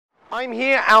I'm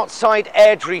here outside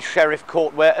Airdrie Sheriff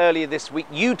Court, where earlier this week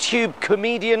YouTube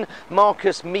comedian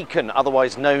Marcus Meekan,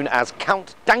 otherwise known as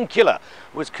Count Dankula,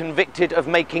 was convicted of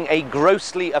making a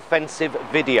grossly offensive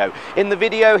video. In the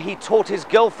video, he taught his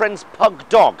girlfriend's pug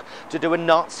dog to do a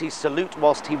Nazi salute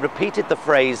whilst he repeated the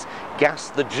phrase, "Gas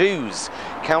the Jews."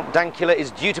 Count Dankula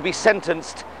is due to be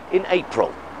sentenced in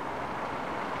April.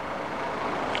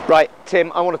 Right,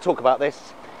 Tim, I want to talk about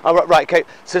this. Right, okay,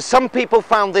 so some people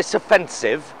found this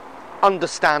offensive.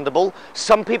 Understandable.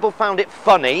 Some people found it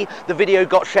funny. The video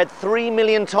got shared 3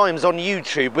 million times on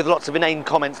YouTube with lots of inane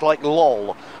comments like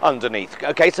lol underneath.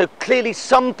 Okay, so clearly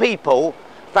some people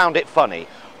found it funny.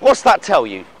 What's that tell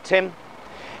you, Tim?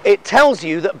 It tells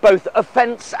you that both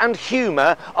offence and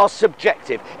humour are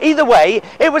subjective. Either way,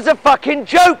 it was a fucking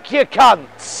joke, you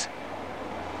cunts!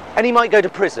 And he might go to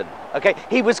prison. Okay,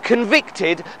 he was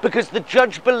convicted because the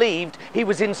judge believed he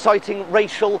was inciting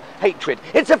racial hatred.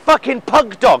 It's a fucking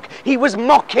pug dog. He was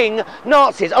mocking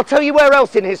Nazis. I'll tell you where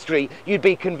else in history you'd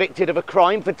be convicted of a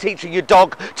crime for teaching your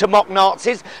dog to mock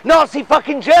Nazis. Nazi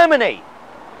fucking Germany.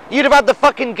 You'd have had the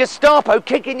fucking Gestapo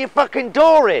kicking your fucking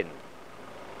door in.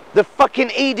 The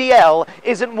fucking EDL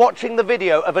isn't watching the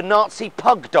video of a Nazi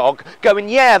pug dog going,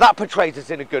 yeah, that portrays us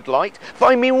in a good light.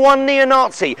 Find me one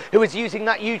neo-Nazi who is using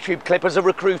that YouTube clip as a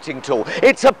recruiting tool.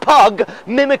 It's a pug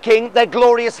mimicking their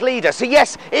glorious leader. So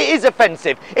yes, it is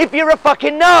offensive if you're a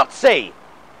fucking Nazi.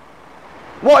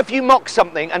 What if you mock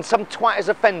something and some twat is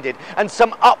offended and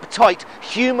some uptight,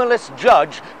 humourless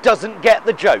judge doesn't get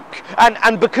the joke?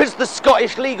 And because the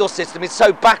Scottish legal system is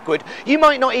so backward, you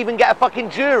might not even get a fucking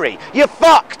jury. You're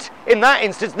fucked! In that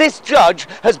instance, this judge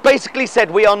has basically said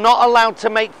we are not allowed to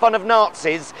make fun of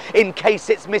Nazis in case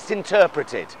it's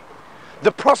misinterpreted.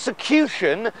 The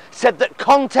prosecution said that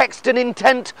context and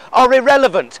intent are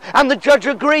irrelevant, and the judge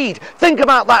agreed. Think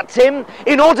about that, Tim.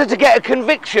 In order to get a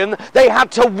conviction, they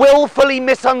had to willfully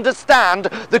misunderstand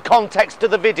the context of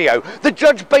the video. The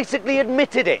judge basically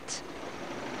admitted it.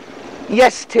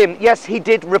 Yes, Tim, yes, he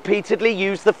did repeatedly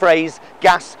use the phrase,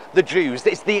 gas the Jews.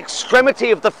 It's the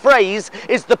extremity of the phrase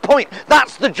is the point.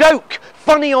 That's the joke.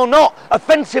 Funny or not,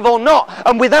 offensive or not,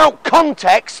 and without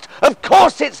context, of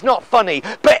course it's not funny.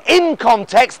 But in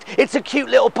context, it's a cute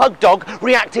little pug dog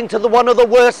reacting to one of the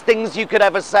worst things you could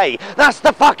ever say. That's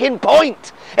the fucking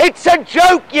point. It's a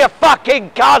joke, you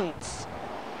fucking cunts.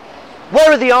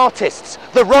 Where are the artists,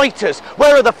 the writers?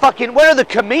 Where are the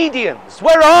comedians?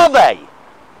 Where are they?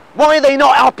 Why are they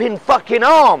not up in fucking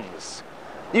arms?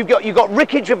 You've got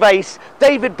Ricky Gervais,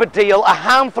 David Baddiel, a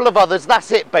handful of others, that's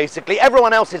it basically.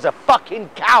 Everyone else is a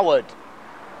fucking coward.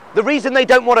 The reason they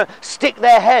don't want to stick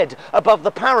their head above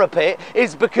the parapet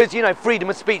is because, you know, freedom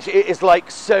of speech is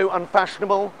like so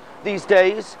unfashionable these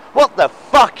days. What the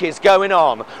fuck is going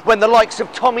on when the likes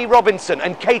of Tommy Robinson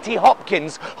and Katie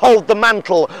Hopkins hold the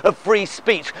mantle of free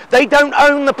speech? They don't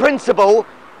own the principle.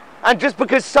 And just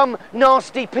because some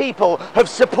nasty people have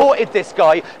supported this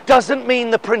guy doesn't mean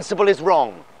the principle is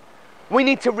wrong. We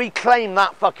need to reclaim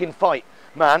that fucking fight,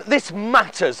 man. This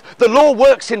matters. The law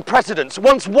works in precedents.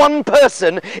 Once one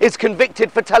person is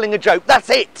convicted for telling a joke, that's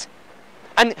it.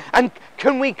 And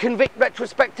can we convict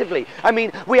retrospectively? I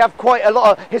mean, we have quite a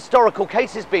lot of historical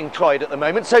cases being tried at the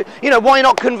moment. So, you know, why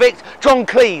not convict John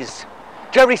Cleese,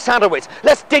 Jerry Sadowitz?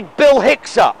 Let's dig Bill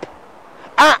Hicks up.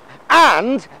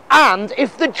 And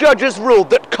if the judge has ruled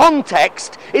that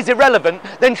context is irrelevant,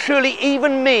 then surely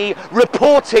even me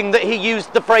reporting that he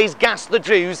used the phrase gas the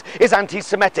Jews is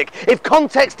anti-Semitic. If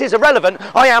context is irrelevant,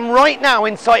 I am right now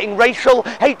inciting racial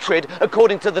hatred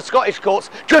according to the Scottish courts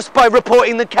just by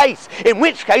reporting the case. In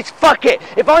which case, fuck it.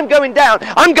 If I'm going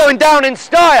down in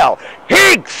style.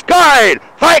 Hig style!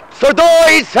 Fight the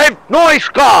doys have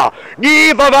noiska!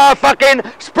 Never fucking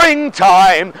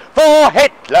springtime for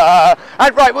Hitler!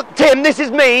 And right, well, Tim, this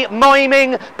is me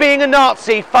miming being a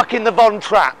Nazi fucking the Von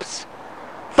Trapps.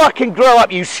 Fucking grow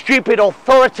up, you stupid,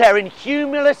 authoritarian,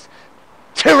 humorless,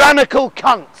 tyrannical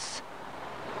cunts.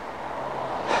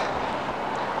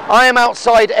 I am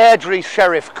outside Airdrie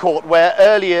Sheriff Court, where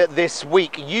earlier this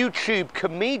week YouTube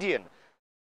comedian